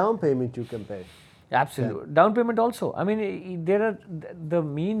saying but the down payment you can pay. Absolutely, down payment also. I mean, there are the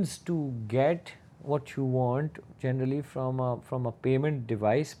means to get what you want generally from a payment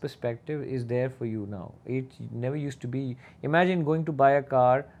device perspective is there for you now. It never used to be. Imagine going to buy a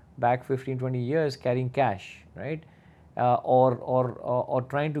car back 15-20 years carrying cash, right? Or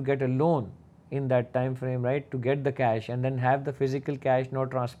trying to get a loan in that time frame, right, to get the cash and then have the physical cash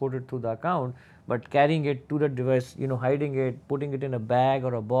not transported through the account, but carrying it to the device, hiding it, putting it in a bag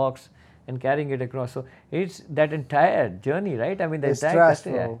or a box and carrying it across. So it's that entire journey, right? I mean, it's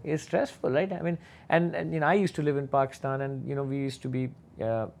stressful. It's stressful, right? I mean, and I used to live in Pakistan, and we used to be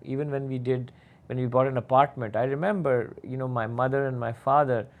even when we bought an apartment. I remember my mother and my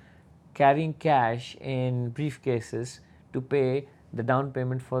father carrying cash in briefcases to pay the down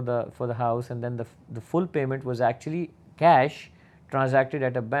payment for the house, and then the full payment was actually cash transacted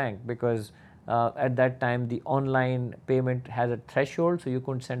at a bank, because at that time the online payment has a threshold, so you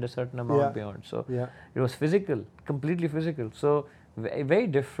couldn't send a certain amount beyond. So it was physical, completely physical. So very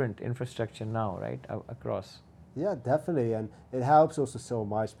different infrastructure now, right, across. Yeah, definitely, and it helps also so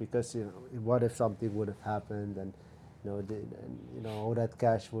much, because what if something would have happened, and all that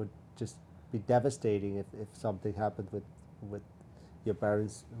cash would just be devastating if something happened with your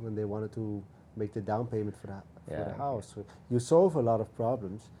parents when they wanted to make the down payment for the house. So you solve a lot of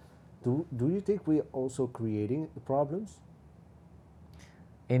problems. Do you think we're also creating problems?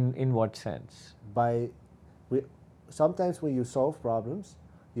 In what sense? Sometimes when you solve problems,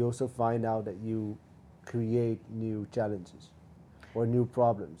 you also find out that you create new challenges or new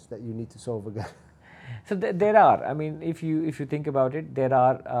problems that you need to solve again. So there are. I mean, if you think about it, there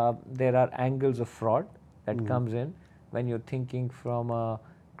are angles of fraud that comes in when you're thinking from a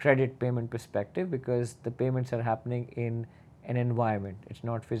credit payment perspective, because the payments are happening in an environment. It's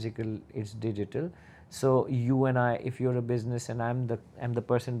not physical, it's digital. So you and I, if you're a business and I'm the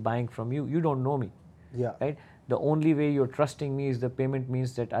person buying from you, you don't know me, Yeah. right? The only way you're trusting me is the payment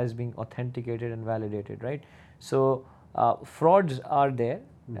means that I is being authenticated and validated, right? So frauds are there,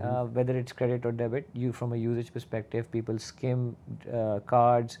 whether it's credit or debit. You, from a usage perspective, people skim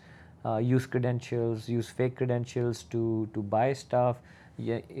cards, use credentials, use fake credentials to buy stuff.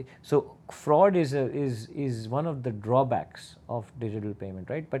 Yeah, so fraud is one of the drawbacks of digital payment,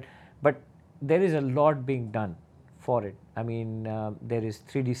 right? But there is a lot being done for it. I mean, there is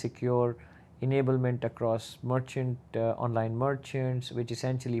 3D secure enablement across online merchants, which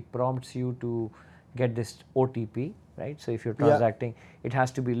essentially prompts you to get this OTP, right? So if you're Yeah. transacting, it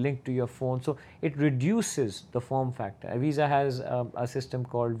has to be linked to your phone. So it reduces the form factor. Visa has a system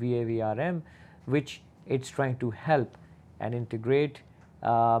called VAVRM, which it's trying to help and integrate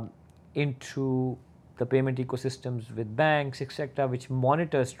um, into the payment ecosystems with banks, etc., which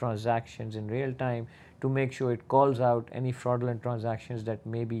monitors transactions in real time to make sure it calls out any fraudulent transactions that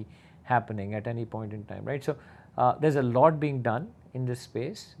may be happening at any point in time, right? So there's a lot being done in this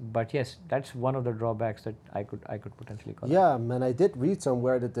space, but yes, that's one of the drawbacks that I could potentially call out. Yeah, man, I did read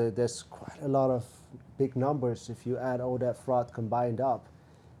somewhere that there's quite a lot of big numbers if you add all that fraud combined up.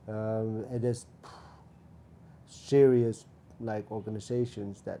 It is serious, like,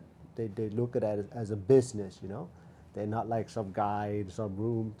 organizations that they look at it as a business, you know. They're not like some guy in some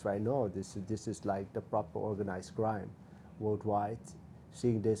room trying. No, this is like the proper organized crime worldwide,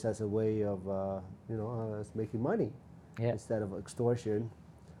 seeing this as a way of as making money Yeah. instead of extortion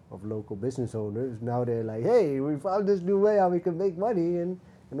of local business owners. Now they're like, hey, we found this new way how we can make money, and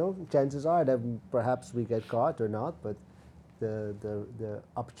chances are that perhaps we get caught or not, but the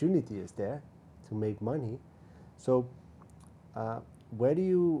opportunity is there to make money. So where do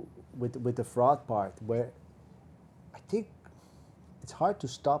you, with the fraud part, where I think it's hard to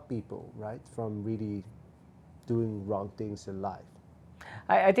stop people, right, from really doing wrong things in life.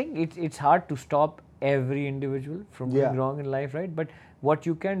 I think it's hard to stop every individual from Yeah. doing wrong in life, right? But what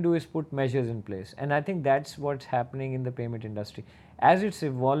you can do is put measures in place, and I think that's what's happening in the payment industry. As it's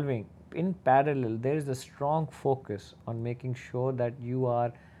evolving, in parallel, there is a strong focus on making sure that you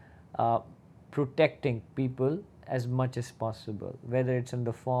are uh, protecting people as much as possible, whether it's in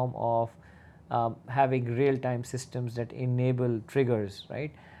the form of having real-time systems that enable triggers,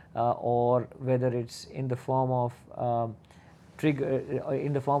 right? Or whether it's in the form of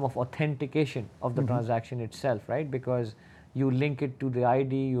in the form of authentication of the transaction itself, right? Because you link it to the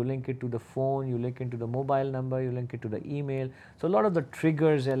ID, you link it to the phone, you link it to the mobile number, you link it to the email. So a lot of the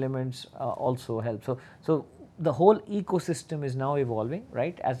triggers elements also help. So the whole ecosystem is now evolving,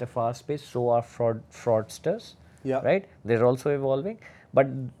 right? As a fast pace, so are fraudsters, Yeah. right? They're also evolving, but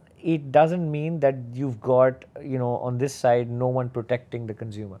it doesn't mean that you've got, on this side, no one protecting the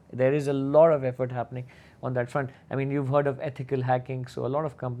consumer. There is a lot of effort happening on that front. I mean, you've heard of ethical hacking, so a lot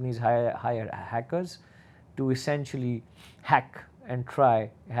of companies hire hackers to essentially hack and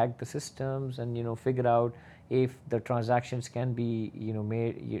hack the systems and figure out if the transactions can be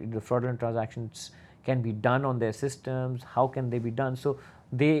made, the fraudulent transactions can be done on their systems, how can they be done. So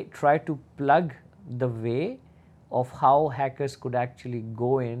they try to plug the way of how hackers could actually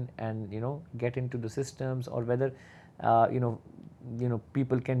go in and get into the systems, or whether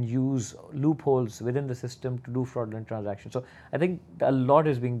people can use loopholes within the system to do fraudulent transactions. So I think a lot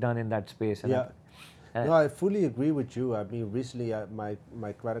is being done in that space. And Yeah. No, I fully agree with you. I mean, recently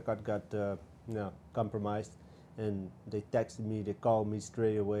my credit card got compromised, and they texted me, they called me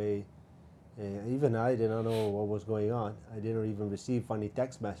straight away. Even I did not know what was going on. I didn't even receive any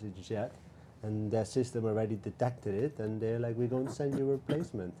text messages yet, and their system already detected it, and they're like, "We're going to send you a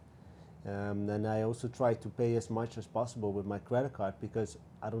replacement." And I also try to pay as much as possible with my credit card, because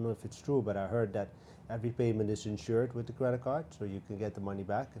I don't know if it's true, but I heard that every payment is insured with the credit card, so you can get the money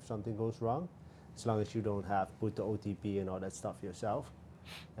back if something goes wrong, as long as you don't have put the OTP and all that stuff yourself.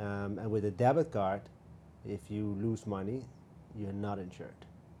 And with a debit card, if you lose money, you're not insured.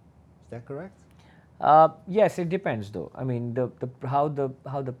 Is that correct? Yes, it depends though. I mean, how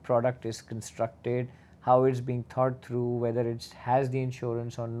the product is constructed, how it's being thought through, whether it has the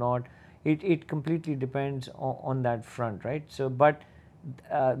insurance or not. It completely depends on that front, right? So, but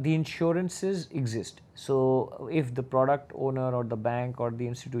the insurances exist. So, if the product owner or the bank or the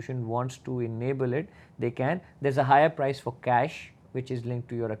institution wants to enable it, they can. There's a higher price for cash, which is linked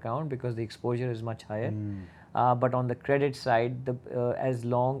to your account because the exposure is much higher. But on the credit side, as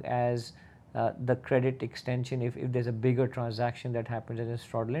long as the credit extension, if there's a bigger transaction that happens and is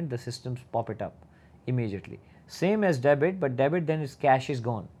fraudulent, the systems pop it up immediately. Same as debit, but debit then is cash is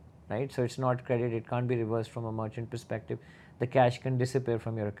gone, right? So it's not credit, it can't be reversed from a merchant perspective. The cash can disappear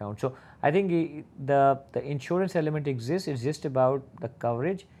from your account. So I think the insurance element exists. It's just about the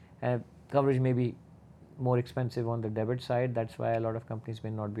coverage. Coverage may be more expensive on the debit side. That's why a lot of companies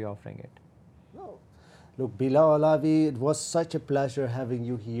may not be offering it. No. Look, Bilal Alavi, it was such a pleasure having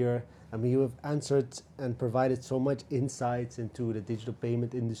you here. I mean, you have answered and provided so much insights into the digital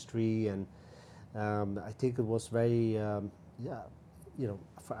payment industry, and I think it was very, yeah,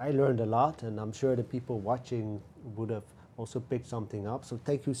 I learned a lot, and I'm sure the people watching would have also picked something up. So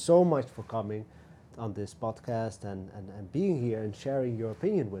thank you so much for coming on this podcast and being here and sharing your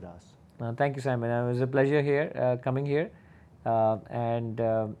opinion with us. Thank you, Simon. It was a pleasure here, coming here, and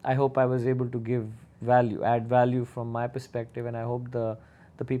I hope I was able to give value, add value from my perspective, and I hope the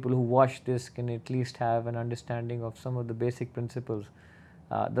people who watch this can at least have an understanding of some of the basic principles.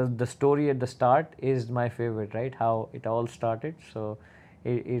 The story at the start is my favorite, right? How it all started. So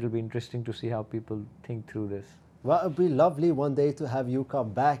it'll be interesting to see how people think through this. Well, it'd be lovely one day to have you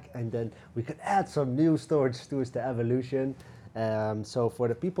come back, and then we can add some new stories to the evolution. So for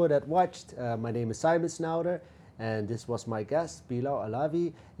the people that watched, my name is Simon Snelder, and this was my guest, Bilal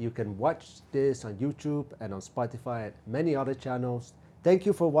Alavi. You can watch this on YouTube and on Spotify and many other channels. Thank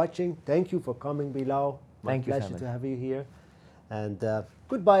you for watching. Thank you for coming, Bilal. My Thank you, pleasure Simon. to have you here. And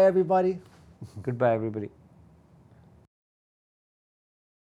goodbye, everybody. Goodbye, everybody.